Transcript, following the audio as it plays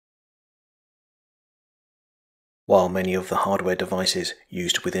While many of the hardware devices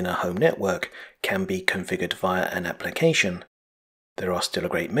used within a home network can be configured via an application, there are still a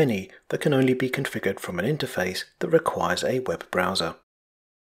great many that can only be configured from an interface that requires a web browser.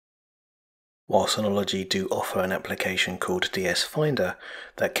 While Synology do offer an application called DS Finder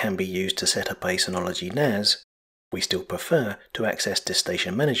that can be used to set up a Synology NAS, we still prefer to access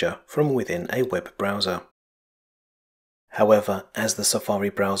DiskStation Manager from within a web browser. However, as the Safari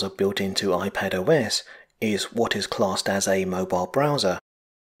browser built into iPad OS is what is classed as a mobile browser,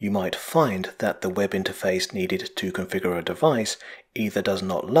 you might find that the web interface needed to configure a device either does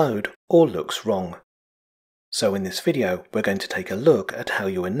not load or looks wrong. So in this video, we're going to take a look at how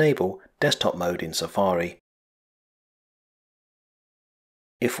you enable desktop mode in Safari.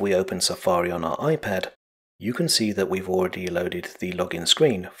 If we open Safari on our iPad, you can see that we've already loaded the login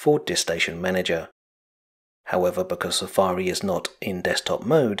screen for DiskStation Manager. However, because Safari is not in desktop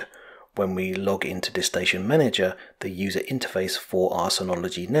mode, when we log into DiskStation Manager, the user interface for our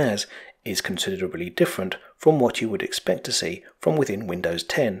Synology NAS is considerably different from what you would expect to see from within Windows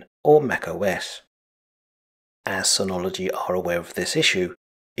 10 or Mac OS. As Synology are aware of this issue,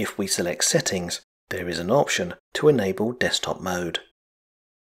 if we select Settings, there is an option to enable desktop mode.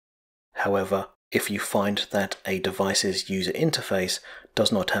 However, if you find that a device's user interface does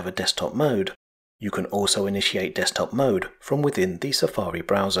not have a desktop mode, you can also initiate desktop mode from within the Safari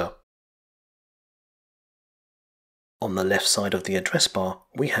browser. On the left side of the address bar,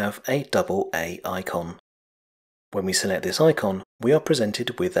 we have a AA icon. When we select this icon, we are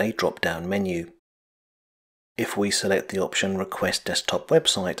presented with a drop-down menu. If we select the option Request Desktop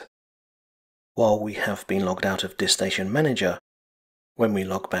Website, while we have been logged out of DiskStation Manager, when we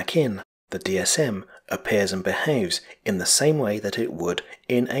log back in, the DSM appears and behaves in the same way that it would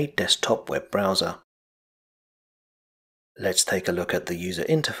in a desktop web browser. Let's take a look at the user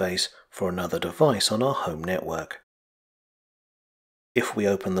interface for another device on our home network. If we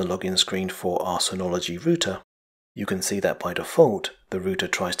open the login screen for our Synology router, you can see that by default, the router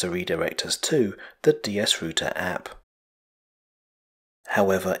tries to redirect us to the DS Router app.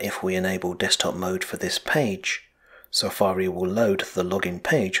 However, if we enable desktop mode for this page, Safari will load the login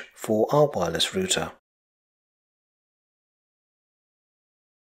page for our wireless router.